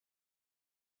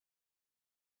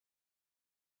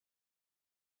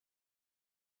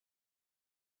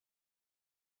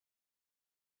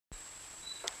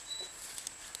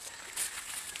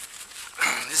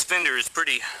fender is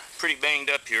pretty banged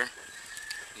up here.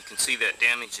 You can see that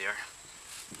damage there.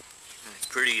 And it's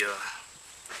pretty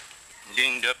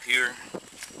dinged up here.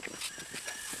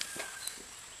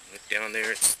 Look down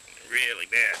there, it's really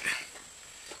bad.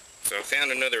 So I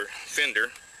found another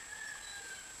fender.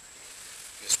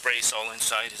 This brace all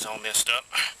inside is all messed up.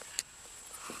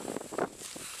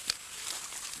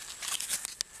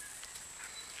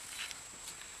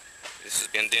 This has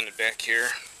been dented back here.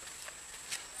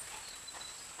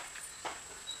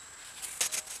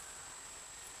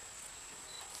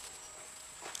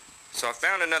 So I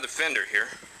found another fender here.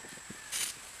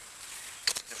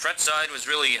 The front side was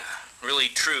really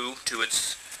true to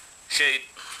its shape,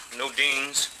 no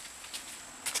dings.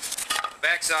 The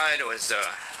back side was, the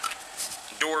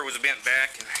door was bent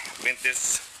back, and I bent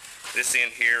this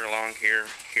end here, along here.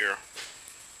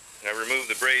 And I removed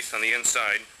the brace on the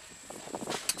inside,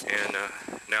 and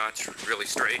now it's really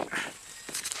straight.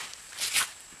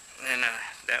 And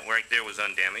that right there was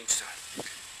undamaged. A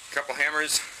couple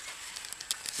hammers.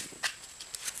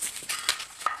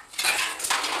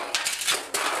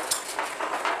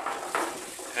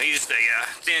 I used a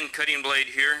thin cutting blade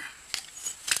here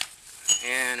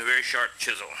and a very sharp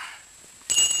chisel.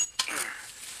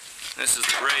 This is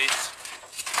the brace.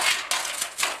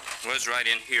 Was right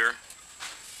in here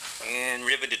and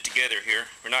riveted together here.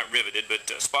 Or not riveted,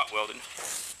 but spot welded.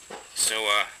 So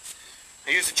I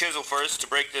used the chisel first to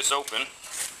break this open.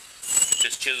 Put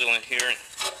this chisel in here and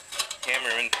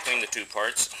hammer in between the two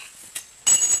parts.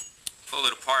 Pull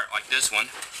it apart like this one.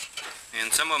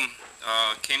 And some of them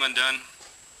came undone,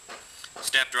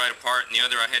 snapped right apart, and the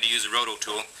other I had to use a roto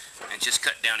tool and just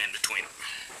cut down in between them.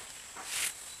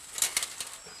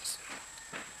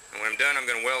 And when I'm done, I'm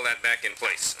going to weld that back in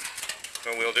place.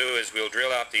 What we'll do is we'll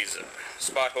drill out these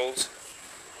spot holes,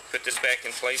 put this back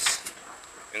in place,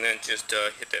 and then just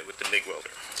hit that with the MIG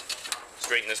welder.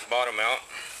 Straighten this bottom out.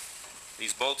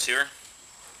 These bolts here,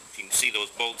 if you can see those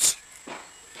bolts,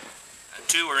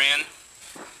 two are in,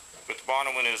 but the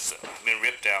bottom one has been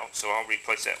ripped out, so I'll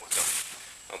replace that with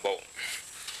a bolt.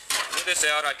 With this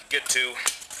out, I could get to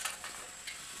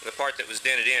the part that was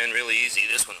dented in really easy.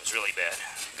 This one was really bad.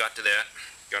 Got to that,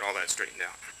 got all that straightened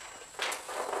out.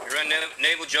 You run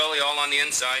navel jelly all on the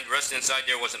inside. The rust inside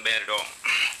there wasn't bad at all.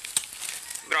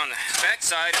 But on the back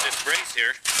side of this brace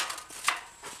here,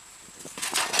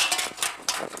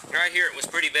 right here, it was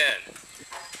pretty bad.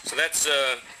 So that's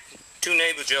two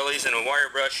navel jellies and a wire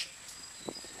brush.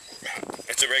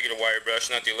 It's a regular wire brush,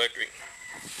 not the electric.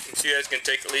 So you guys can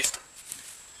take at least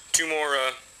two more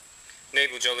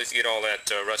navel jellies to get all that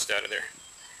rust out of there.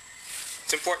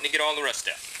 It's important to get all the rust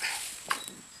out.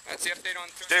 That's the update on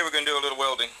the truck. Today we're going to do a little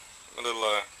welding. A little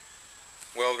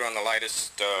welder on the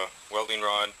lightest welding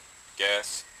rod,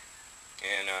 gas,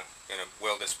 and going to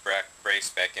weld this brace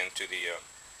back into the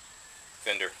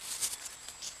fender.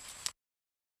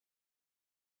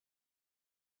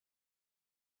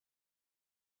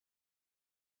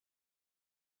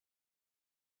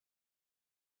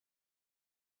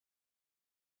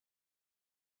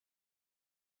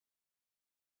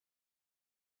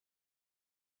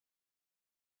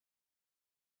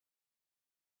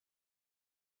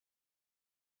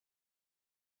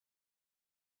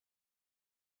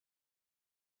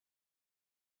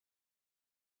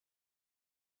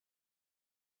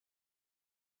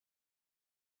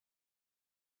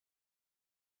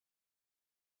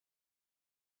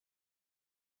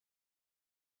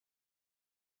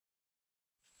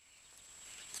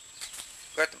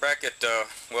 Got the bracket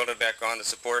welded back on the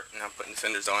support, and I'm putting the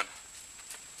fenders on.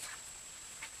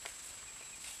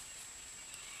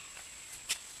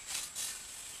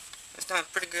 This time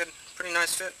pretty good, pretty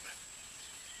nice fit.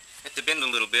 Have to bend a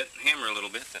little bit, hammer a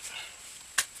little bit.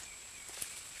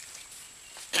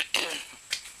 Get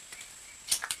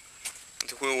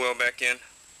the wheel well back in.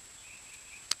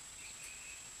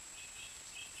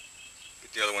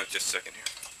 Get the other one in just a second here.